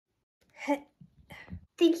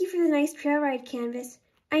Thank you for the nice trail ride, Canvas.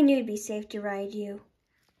 I knew it'd be safe to ride you.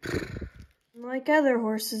 Like other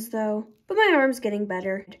horses, though. But my arm's getting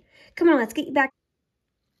better. Come on, let's get you back.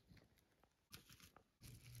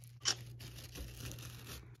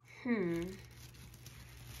 And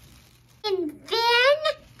then...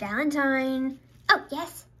 Valentine. Oh,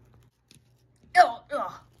 yes. Has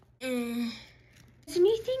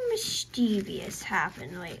anything mischievous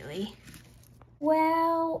happened lately?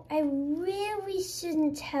 Well, I really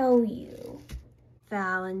shouldn't tell you.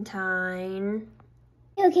 Valentine.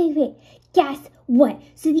 Okay, wait. Guess what?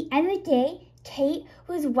 So the other day, Kate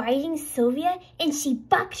was riding Sylvia and she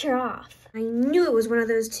bucked her off. I knew it was one of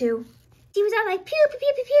those two. She was all like, pew, pew,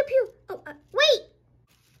 pew, pew, pew, pew. Oh, wait.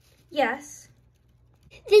 Yes.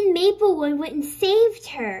 Then Maplewood went and saved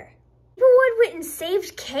her. Maplewood went and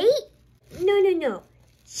saved Kate? No.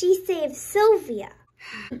 She saved Sylvia.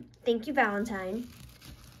 Thank you, Valentine.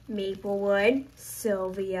 Maplewood,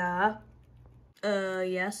 Sylvia.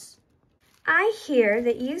 Yes. I hear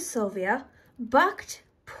that you, Sylvia, bucked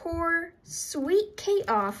poor, sweet Kate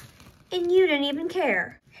off, and you didn't even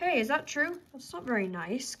care. Hey, is that true? That's not very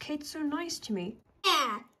nice. Kate's so nice to me.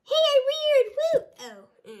 Yeah. Hey, weird. Woo.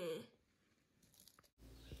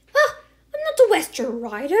 Oh, I'm not a Western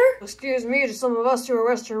rider. Excuse me to some of us who are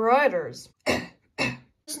Western riders.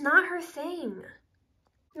 It's not her thing.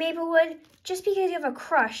 Maplewood, just because you have a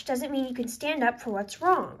crush doesn't mean you can stand up for what's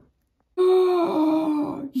wrong.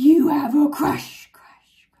 Oh, you have a crush.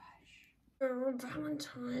 Oh,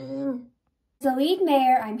 Valentine. As the lead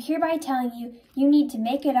mayor, I'm hereby telling you, you need to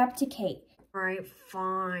make it up to Kate. All right,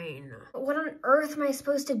 fine. But what on earth am I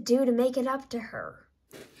supposed to do to make it up to her?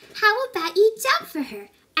 How about you jump for her?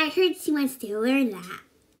 I heard she wants to learn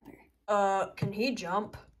that. Can he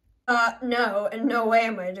jump? No, in no way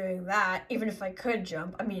am I doing that, even if I could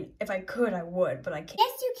jump. I mean, if I could, I would, but I can't.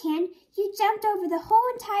 Yes, you can. You jumped over the whole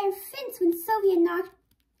entire fence when Sylvia knocked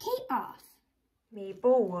Kate off.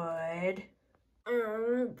 Maplewood.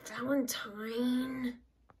 Valentine.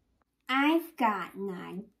 I've got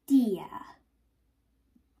an idea.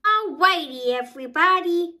 Alrighty,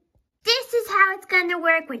 everybody. This is how it's gonna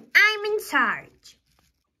work when I'm in charge.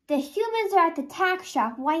 The humans are at the tack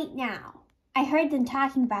shop right now. I heard them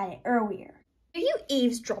talking about it earlier. Do you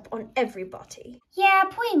eavesdrop on everybody? Yeah,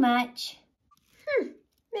 pretty much.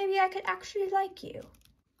 Maybe I could actually like you.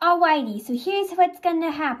 Alrighty, so here's what's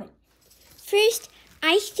gonna happen. First,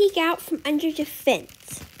 I sneak out from under the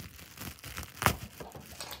fence.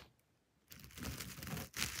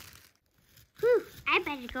 I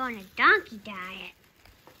better go on a donkey diet.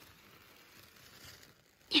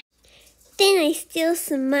 Then I steal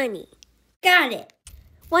some money. Got it.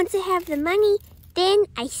 Once I have the money, then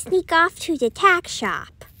I sneak off to the tack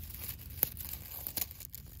shop.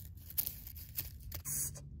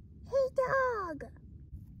 Hey, dog.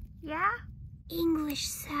 Yeah? English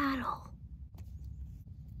saddle.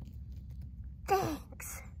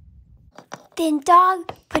 Thanks. Then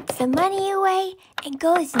dog puts the money away and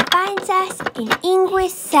goes and finds us an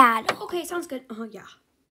English saddle. Okay, sounds good. Yeah.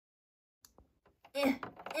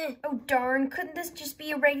 Oh, darn. Couldn't this just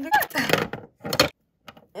be a regular...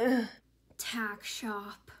 tack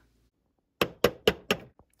shop.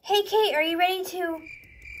 Hey, Kate, are you ready to...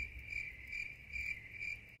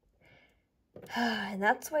 And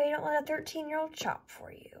that's why you don't let a 13-year-old shop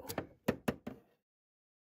for you.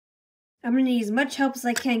 I'm gonna need as much help as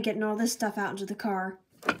I can getting all this stuff out into the car.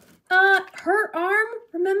 Her arm,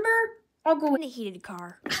 remember? I'll go in the heated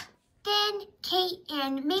car. Then Kate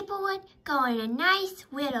and Maplewood go on a nice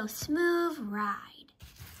little smooth ride.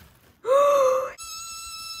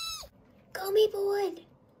 Go, Maplewood.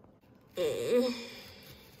 Do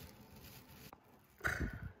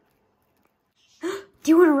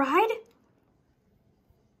you want to ride?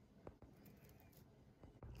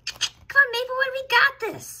 Come on, Maplewood, we got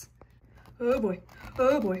this. Oh boy,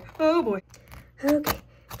 oh boy, oh boy. Okay,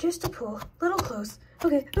 just a pull, little close.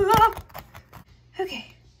 Okay,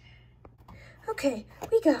 okay,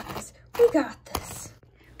 we got this,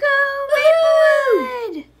 Go,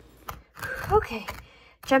 Maplewood! Okay,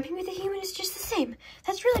 jumping with a human is just the same.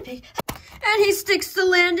 That's really big. And he sticks the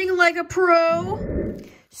landing like a pro.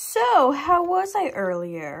 So, how was I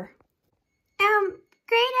earlier?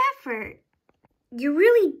 Great effort. You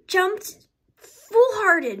really jumped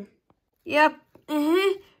full-hearted. Yep,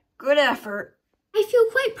 good effort. I feel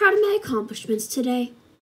quite proud of my accomplishments today.